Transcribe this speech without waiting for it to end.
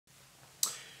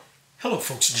Hello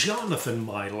folks, Jonathan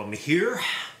Milam here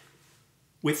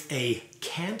with a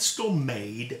Kanstul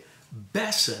made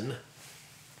Besson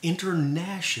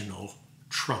International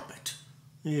trumpet.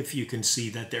 If you can see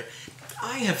that there.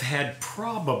 I have had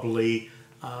probably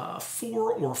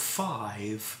 4 or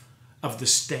 5 of the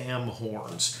stem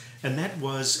horns, and that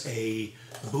was a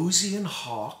Boosey and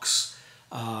Hawkes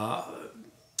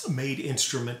made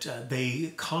instrument.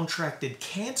 They contracted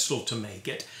Kanstul to make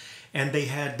it, and they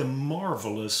had the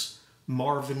marvelous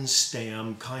Marvin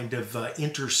Stam kind of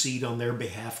intercede on their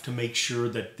behalf to make sure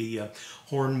that the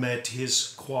horn met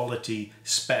his quality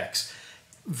specs.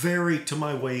 Very, to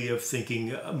my way of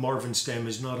thinking, Marvin Stam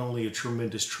is not only a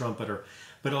tremendous trumpeter,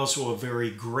 but also a very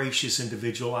gracious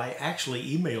individual. I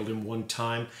actually emailed him one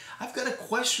time, I've got a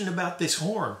question about this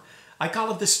horn. I call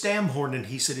it the Stam horn, and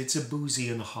he said it's a Boosey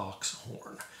and Hawkes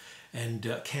horn. And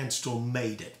Kanstul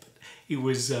made it. But it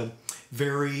was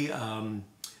very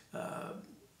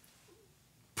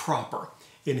proper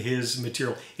in his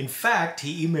material. In fact,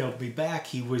 he emailed me back.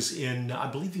 He was in, I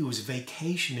believe he was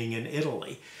vacationing in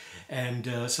Italy, and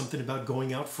something about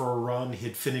going out for a run.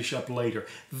 He'd finish up later.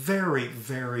 Very,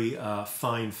 very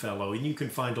fine fellow, and you can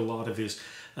find a lot of his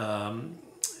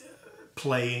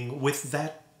playing with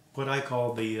that, what I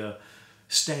call the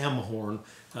Stam horn,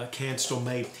 Kanstul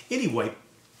made. Anyway,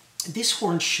 this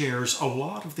horn shares a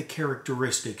lot of the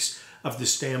characteristics of the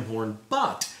Stam horn,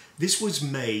 but this was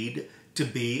made to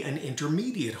be an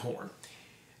intermediate horn.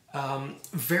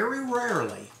 Very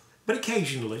rarely, but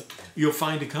occasionally, you'll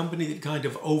find a company that kind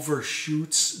of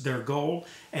overshoots their goal,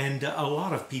 and a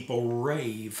lot of people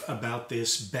rave about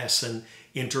this Besson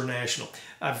International.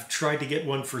 I've tried to get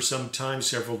one for some time,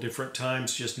 several different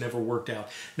times, just never worked out.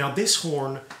 Now this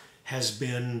horn has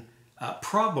been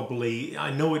probably,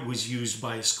 I know it was used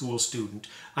by a school student.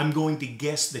 I'm going to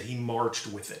guess that he marched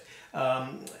with it.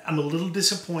 I'm a little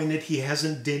disappointed he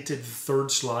hasn't dented the third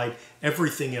slide.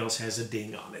 Everything else has a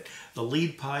ding on it. The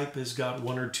lead pipe has got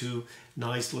 1 or 2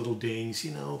 nice little dings,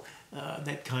 you know,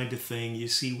 that kind of thing. You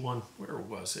see one, where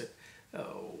was it?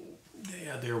 Oh,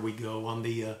 yeah, there we go. On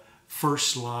the first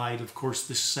slide, of course,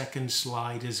 the second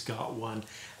slide has got one.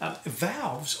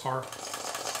 Valves are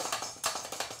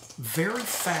very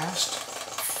fast,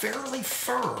 fairly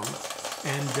firm,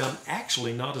 and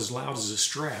actually not as loud as a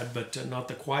Strad, but not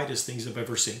the quietest things I've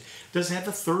ever seen. Does have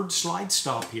a third slide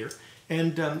stop here,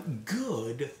 and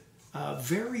good,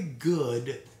 very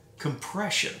good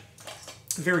compression.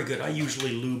 Very good. I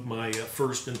usually lube my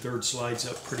first and third slides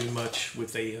up pretty much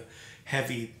with a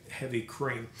heavy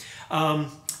cream.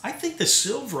 I think the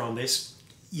silver on this,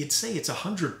 you'd say it's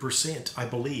 100%, I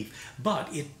believe,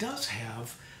 but it does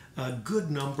have a good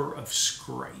number of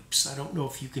scrapes. I don't know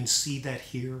if you can see that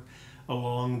here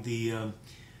along the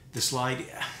slide.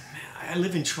 I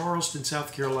live in Charleston,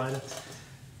 South Carolina.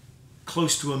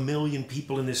 Close to 1 million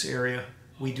people in this area.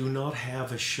 We do not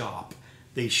have a shop.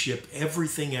 They ship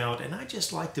everything out, and I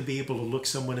just like to be able to look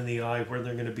someone in the eye where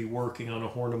they're going to be working on a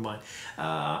horn of mine.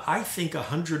 I think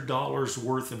 $100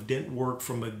 worth of dent work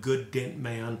from a good dent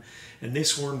man, and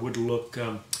this horn would look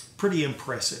pretty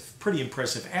impressive. Pretty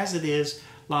impressive. As it is,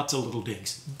 lots of little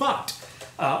dings. But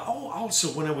also,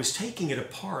 when I was taking it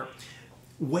apart,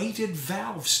 weighted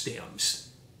valve stems.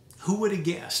 Who would have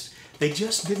guessed? They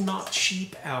just did not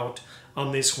cheap out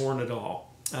on this horn at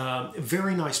all.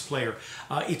 Very nice player.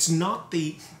 It's not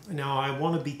the, now I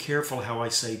want to be careful how I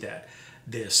say that,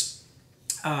 this.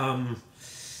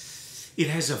 It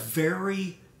has a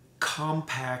very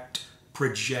compact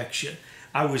projection.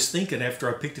 I was thinking, after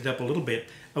I picked it up a little bit,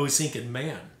 I was thinking,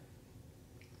 man,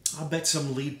 I bet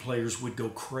some lead players would go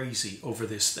crazy over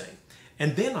this thing.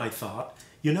 And then I thought,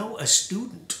 you know, a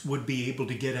student would be able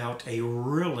to get out a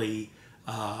really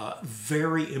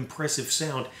very impressive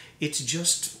sound. It's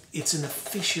just, it's an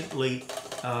efficiently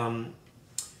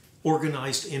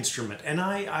organized instrument. And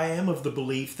I am of the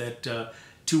belief that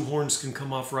 2 horns can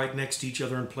come off right next to each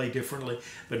other and play differently.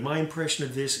 But my impression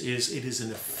of this is it is an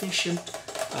efficient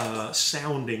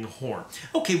sounding horn.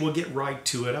 Okay, we'll get right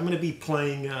to it. I'm going to be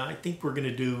playing, I think we're going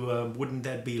to do Wouldn't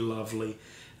That Be Lovely.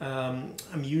 I'm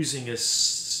using a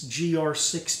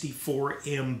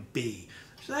GR64MB.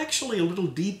 It's actually a little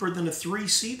deeper than a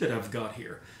 3C that I've got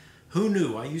here. Who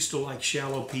knew? I used to like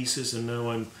shallow pieces, and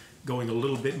now I'm going a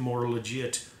little bit more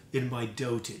legit in my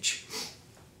dotage.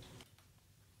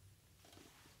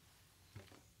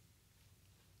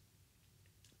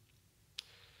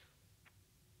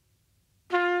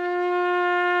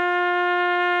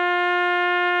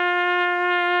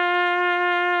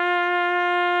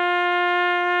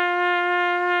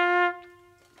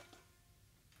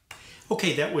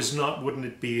 Okay, that was not, wouldn't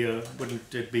it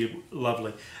be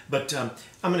lovely? But I'm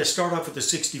going to start off with the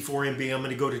 64 MB. I'm going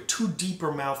to go to 2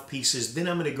 deeper mouthpieces, then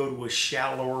I'm going to go to a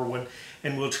shallower one,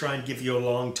 and we'll try and give you a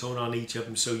long tone on each of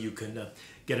them so you can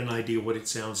get an idea what it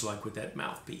sounds like with that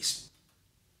mouthpiece.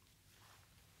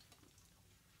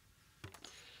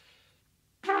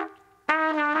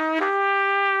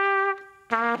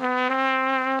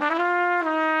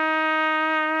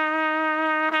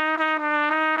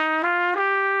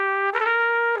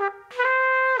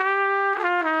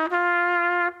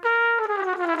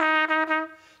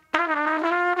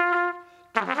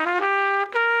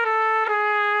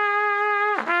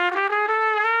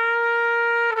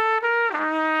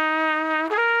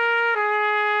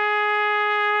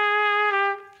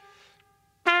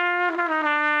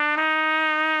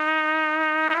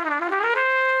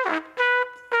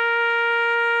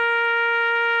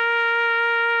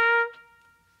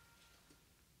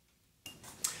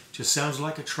 Just sounds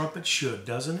like a trumpet should,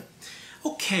 doesn't it?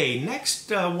 Okay,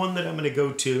 next one that I'm going to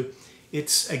go to,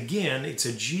 it's a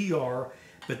GR,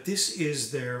 but this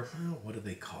is their, what do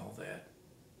they call that?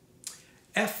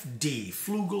 FD,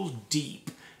 Flugel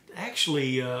Deep.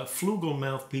 Actually, Flugel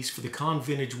mouthpiece for the Con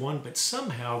Vintage one, but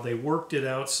somehow they worked it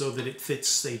out so that it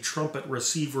fits a trumpet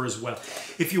receiver as well.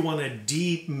 If you want a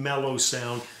deep, mellow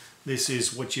sound, this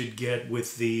is what you'd get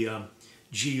with the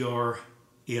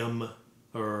GRM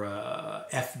or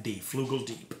FD, Flugel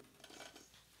Deep.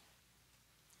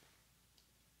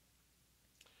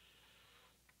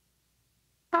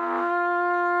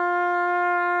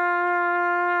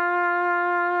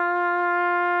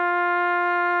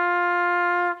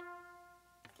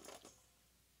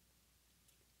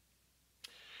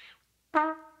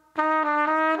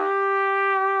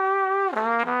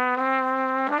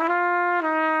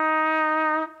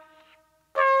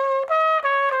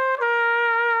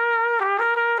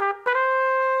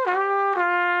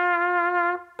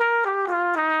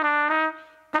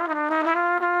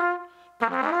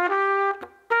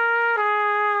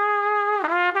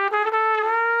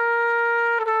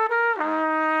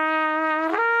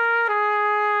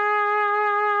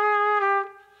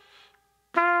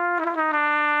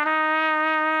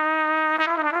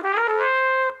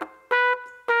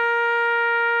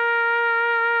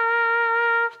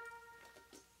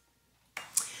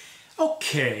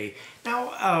 Okay,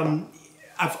 now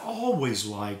I've always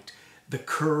liked the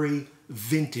Curry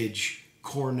Vintage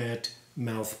Cornet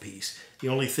mouthpiece. The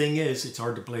only thing is, it's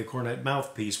hard to play a cornet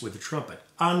mouthpiece with a trumpet,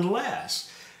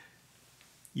 unless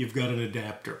you've got an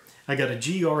adapter. I got a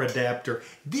GR adapter.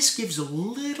 This gives a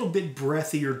little bit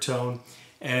breathier tone,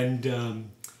 and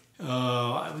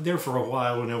there for a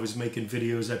while when I was making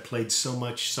videos, I played so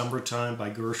much Summertime by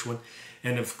Gershwin,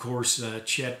 and of course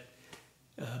Chet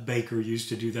Baker used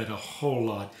to do that a whole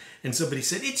lot. And somebody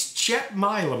said, it's Chet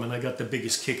Milam, and I got the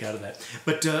biggest kick out of that.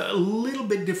 But a little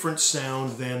bit different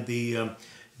sound than the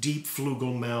deep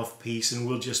Flugel mouthpiece, and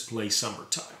we'll just play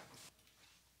Summertime.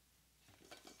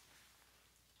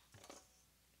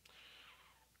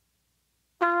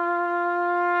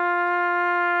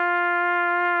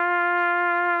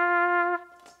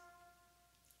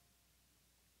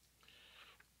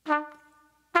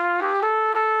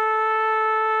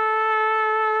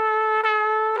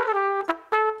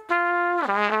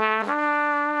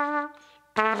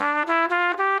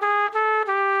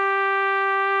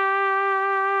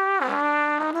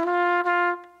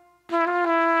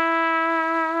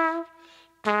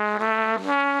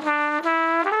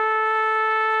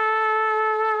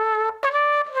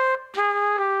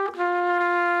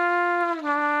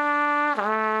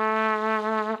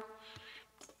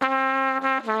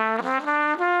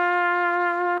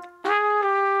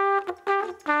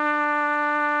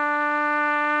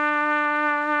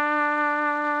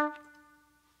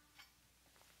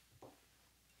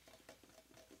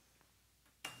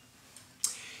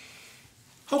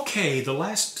 Okay, the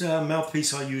last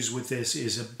mouthpiece I'll use with this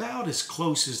is about as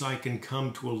close as I can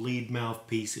come to a lead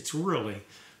mouthpiece. It's really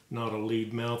not a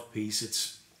lead mouthpiece,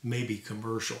 it's maybe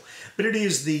commercial. But it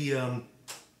is the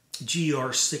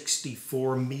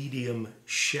GR64 Medium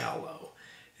Shallow.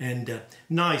 And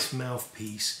nice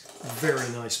mouthpiece, very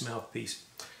nice mouthpiece.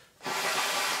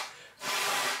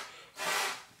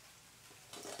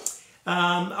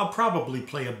 I'll probably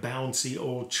play a bouncy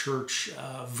old church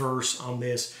verse on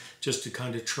this just to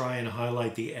kind of try and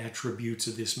highlight the attributes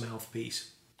of this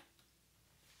mouthpiece.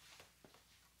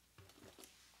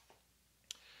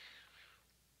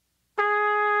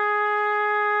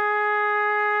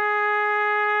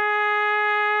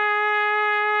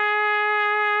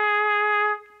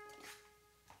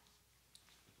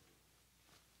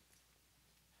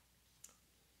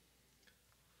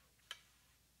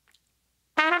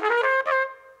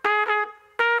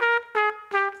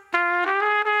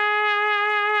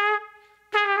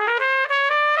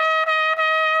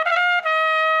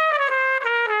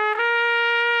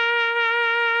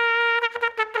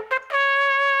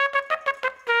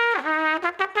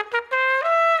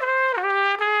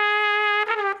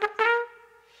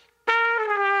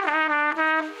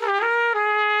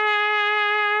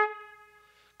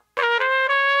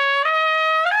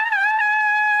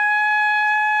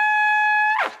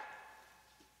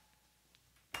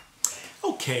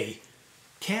 Okay,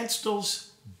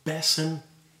 Kanstul's Besson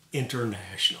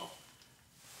International.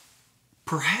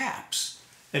 Perhaps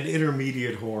an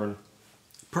intermediate horn,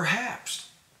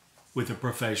 perhaps with a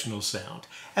professional sound.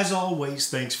 As always,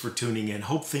 thanks for tuning in.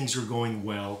 Hope things are going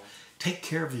well. Take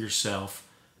care of yourself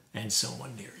and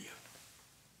someone near you.